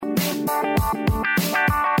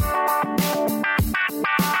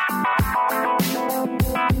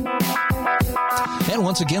And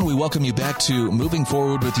once again, we welcome you back to Moving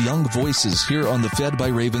Forward with Young Voices here on the Fed by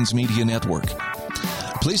Ravens Media Network.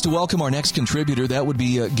 Pleased to welcome our next contributor. That would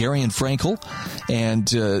be Garion Frankel.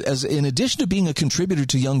 And in addition to being a contributor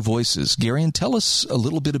to Young Voices, Garion, tell us a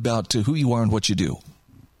little bit about who you are and what you do.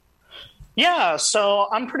 Yeah, so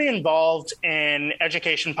I'm pretty involved in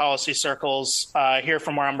education policy circles here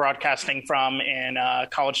from where I'm broadcasting from in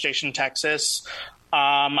College Station, Texas.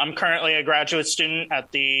 I'm currently a graduate student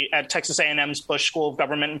at Texas A&M's Bush School of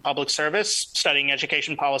Government and Public Service, studying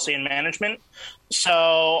education policy and management.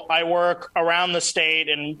 So I work around the state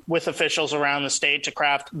and with officials around the state to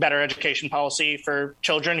craft better education policy for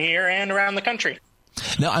children here and around the country.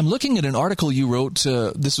 Now, I'm looking at an article you wrote.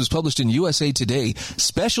 This was published in USA Today.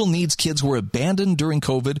 Special needs kids were abandoned during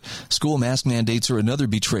COVID. School mask mandates are another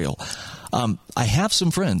betrayal. I have some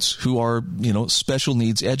friends who are, special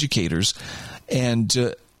needs educators, and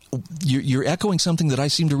you're echoing something that I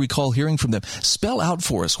seem to recall hearing from them. Spell out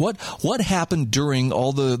for us what happened during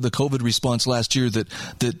all the COVID response last year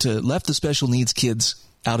that left the special needs kids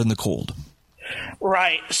out in the cold.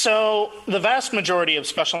 Right. So the vast majority of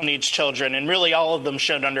special needs children, and really all of them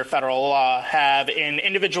should under federal law, have an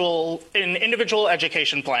individual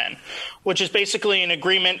education plan, which is basically an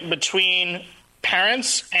agreement between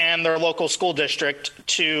parents and their local school district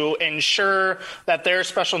to ensure that their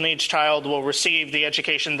special needs child will receive the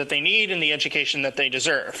education that they need and the education that they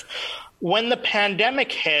deserve. When the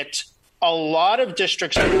pandemic hit, a lot of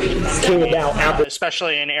districts,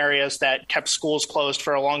 especially in areas that kept schools closed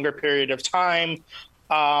for a longer period of time,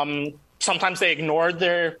 sometimes they ignored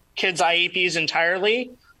their kids' IEPs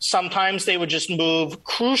entirely. Sometimes they would just move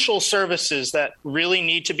crucial services that really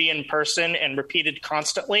need to be in person and repeated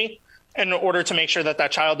constantly in order to make sure that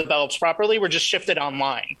that child develops properly, were just shifted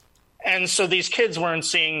online. And so these kids weren't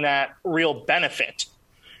seeing that real benefit.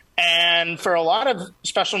 And for a lot of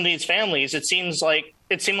special needs families, it seemed like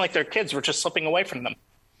their kids were just slipping away from them.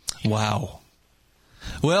 Wow.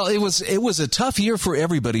 Well, it was a tough year for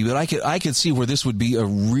everybody, but I could see where this would be a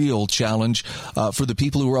real challenge for the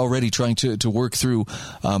people who are already trying to work through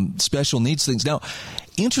special needs things. Now,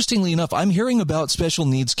 interestingly enough, I'm hearing about special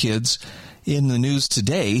needs kids in the news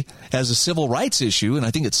today as a civil rights issue, and I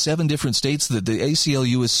think it's 7 different states that the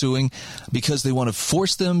ACLU is suing because they want to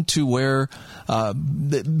force them to wear,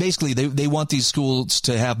 basically they want these schools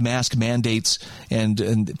to have mask mandates,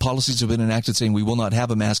 and policies have been enacted saying we will not have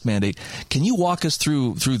a mask mandate. Can you walk us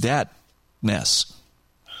through that mess?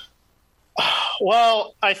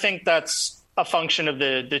 Well, I think that's a function of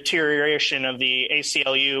the deterioration of the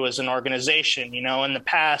ACLU as an organization. In the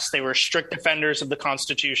past, they were strict defenders of the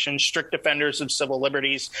Constitution, strict defenders of civil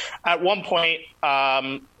liberties. At one point,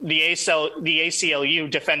 the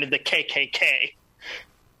ACLU defended the KKK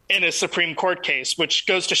in a Supreme Court case, which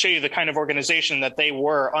goes to show you the kind of organization that they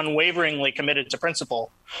were, unwaveringly committed to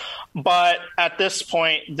principle. But at this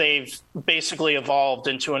point, they've basically evolved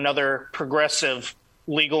into another progressive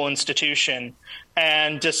legal institution.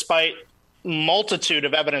 And despite multitude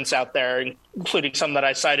of evidence out there, including some that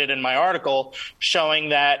I cited in my article, showing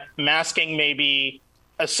that masking may be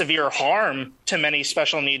a severe harm to many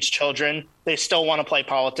special needs children, they still want to play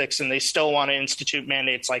politics and they still want to institute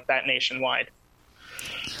mandates like that nationwide.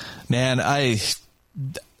 Man,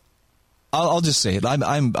 I'll just say it.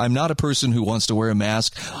 I'm not a person who wants to wear a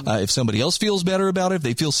mask. If somebody else feels better about it, if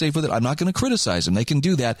they feel safe with it, I'm not going to criticize them. They can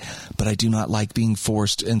do that, but I do not like being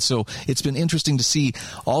forced. And so it's been interesting to see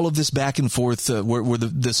all of this back and forth where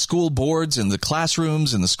the school boards and the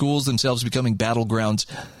classrooms and the schools themselves becoming battlegrounds.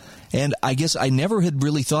 And I guess I never had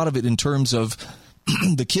really thought of it in terms of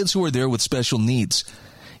the kids who are there with special needs.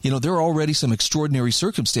 There are already some extraordinary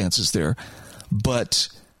circumstances there, but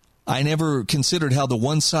I never considered how the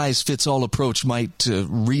one-size-fits-all approach might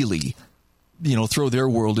really, throw their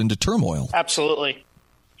world into turmoil. Absolutely.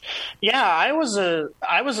 Yeah, I was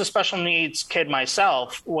a special needs kid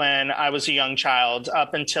myself when I was a young child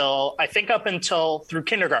up until through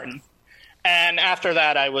kindergarten. And after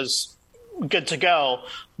that, I was good to go.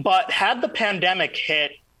 But had the pandemic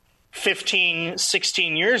hit 15,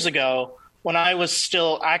 16 years ago, when I was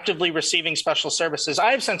still actively receiving special services, I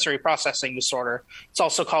have sensory processing disorder. It's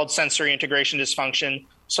also called sensory integration dysfunction.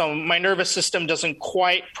 So my nervous system doesn't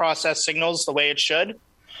quite process signals the way it should.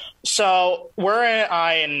 So were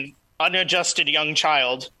I an unadjusted young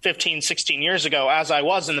child 15, 16 years ago, as I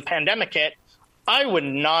was in the pandemic hit, I would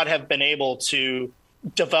not have been able to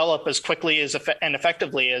develop as quickly and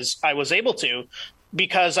effectively as I was able to,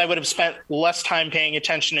 because I would have spent less time paying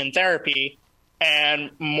attention in therapy and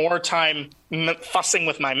more time fussing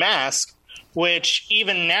with my mask which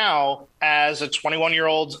even now, as a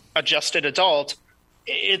 21-year-old adjusted adult,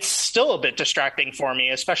 it's still a bit distracting for me,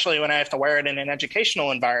 especially when I have to wear it in an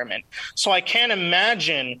educational environment. So I can't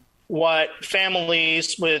imagine what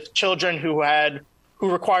families with children who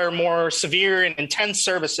require more severe and intense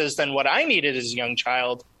services than what I needed as a young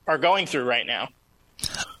child are going through right now.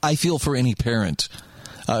 I feel for any parent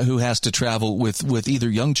who has to travel with either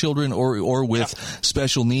young children or with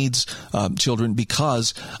special needs children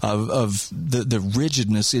because of the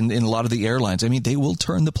rigidness in a lot of the airlines. I mean, they will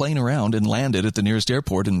turn the plane around and land it at the nearest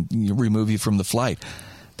airport and remove you from the flight.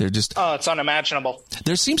 They're just... Oh, it's unimaginable.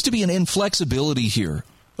 There seems to be an inflexibility here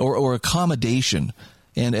or accommodation.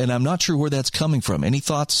 And I'm not sure where that's coming from. Any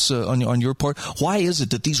thoughts on your part? Why is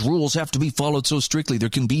it that these rules have to be followed so strictly? There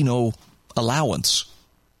can be no allowance.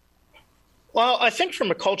 Well, I think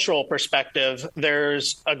from a cultural perspective,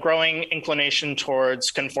 there's a growing inclination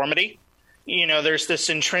towards conformity. You know, there's this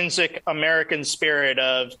intrinsic American spirit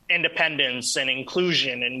of independence and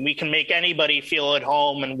inclusion, and we can make anybody feel at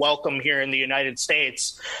home and welcome here in the United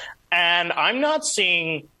States. And I'm not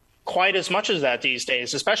seeing quite as much as that these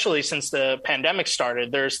days, especially since the pandemic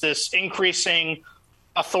started. There's this increasing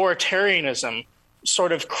authoritarianism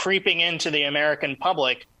sort of creeping into the American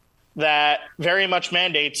public that very much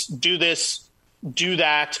mandates do this, do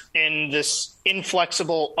that in this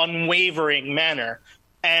inflexible, unwavering manner.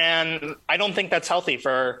 And I don't think that's healthy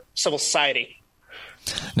for civil society.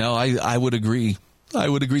 No, I would agree. I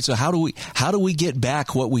would agree. So how do we get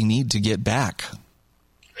back what we need to get back?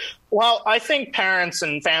 Well, I think parents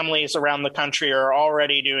and families around the country are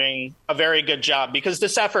already doing a very good job because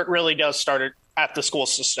this effort really does start at the school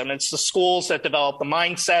system. It's the schools that develop the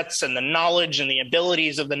mindsets and the knowledge and the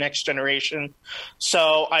abilities of the next generation.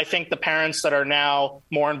 So I think the parents that are now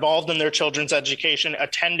more involved in their children's education,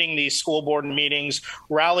 attending these school board meetings,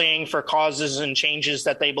 rallying for causes and changes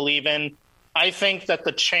that they believe in, I think that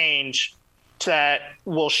the change that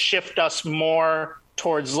will shift us more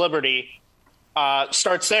towards liberty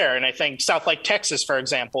starts there. And I think South Lake, Texas, for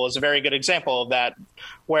example, is a very good example of that,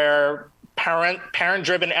 where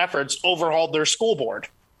parent-driven efforts overhauled their school board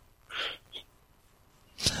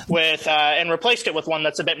and replaced it with one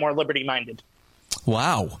that's a bit more liberty-minded.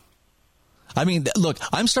 Wow. I mean, look,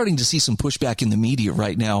 I'm starting to see some pushback in the media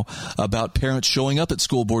right now about parents showing up at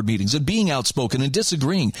school board meetings and being outspoken and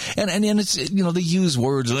disagreeing. And it's, you know, they use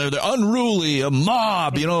words, they're unruly, a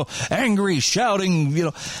mob, you know, angry, shouting, you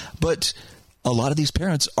know, but a lot of these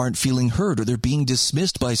parents aren't feeling heard, or they're being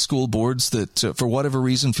dismissed by school boards that, for whatever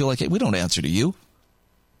reason, feel like, hey, we don't answer to you.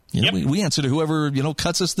 You know, we answer to whoever, you know,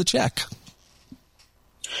 cuts us the check.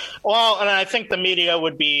 Well, and I think the media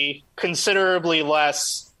would be considerably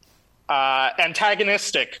less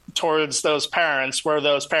antagonistic towards those parents, were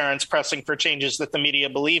those parents pressing for changes that the media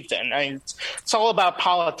believed in. I mean, it's all about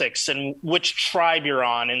politics and which tribe you're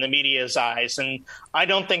on in the media's eyes. And I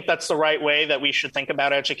don't think that's the right way that we should think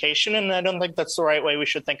about education. And I don't think that's the right way we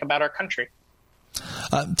should think about our country.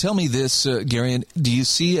 Tell me this, Gary, do you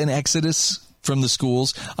see an exodus from the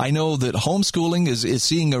schools? I know that homeschooling is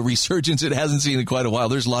seeing a resurgence it hasn't seen in quite a while.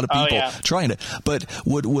 There's a lot of people trying it. But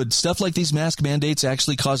would stuff like these mask mandates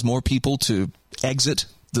actually cause more people to exit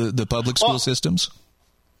the public school systems?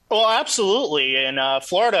 Well, absolutely. In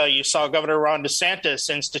Florida, you saw Governor Ron DeSantis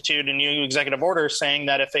institute a new executive order saying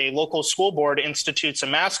that if a local school board institutes a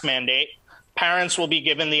mask mandate, parents will be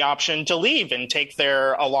given the option to leave and take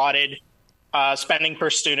their allotted spending per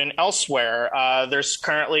student elsewhere. There's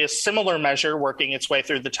currently a similar measure working its way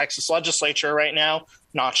through the Texas legislature right now.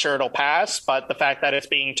 Not sure it'll pass, but the fact that it's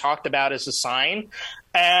being talked about is a sign.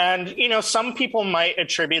 And, you know, some people might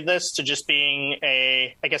attribute this to just being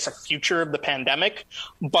a future of the pandemic.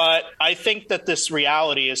 But I think that this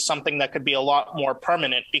reality is something that could be a lot more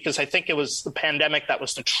permanent, because I think it was the pandemic that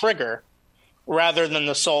was the trigger rather than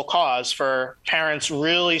the sole cause for parents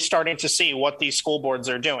really starting to see what these school boards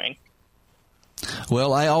are doing.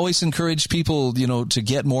 Well, I always encourage people, you know, to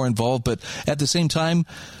get more involved, but at the same time,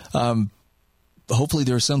 hopefully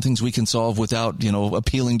there are some things we can solve without, you know,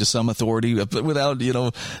 appealing to some authority, without, you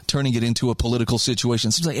know, turning it into a political situation.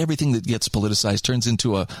 It seems like everything that gets politicized turns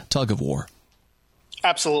into a tug of war.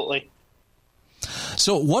 Absolutely.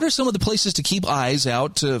 So what are some of the places to keep eyes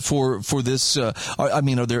out for this? Are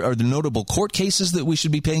there notable court cases that we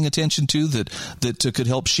should be paying attention to that could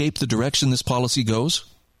help shape the direction this policy goes?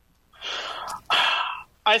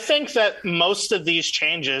 I think that most of these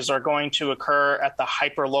changes are going to occur at the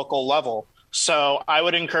hyper-local level. So I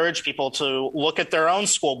would encourage people to look at their own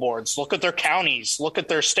school boards, look at their counties, look at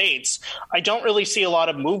their states. I don't really see a lot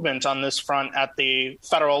of movement on this front at the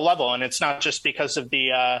federal level, and it's not just because of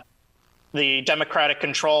the the Democratic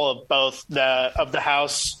control of both the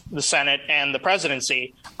House, the Senate, and the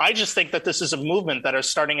presidency. I just think that this is a movement that is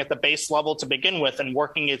starting at the base level to begin with and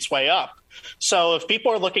working its way up. So if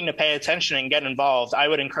people are looking to pay attention and get involved, I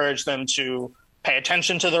would encourage them to pay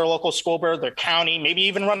attention to their local school board, their county, maybe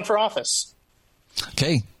even run for office.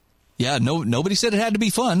 Okay. Yeah, nobody said it had to be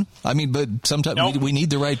fun. I mean, but sometimes we need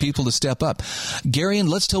the right people to step up. Garion,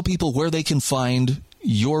 let's tell people where they can find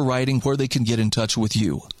your writing, where they can get in touch with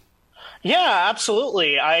you. Yeah,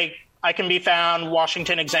 absolutely. I can be found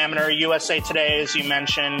Washington Examiner, USA Today, as you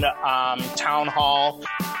mentioned, Town Hall,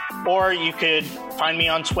 or you could find me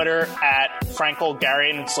on Twitter at Frankel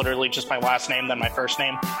Garion. It's literally just my last name, then my first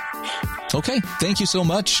name. Okay. Thank you so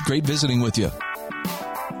much. Great visiting with you.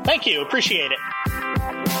 Thank you. Appreciate it.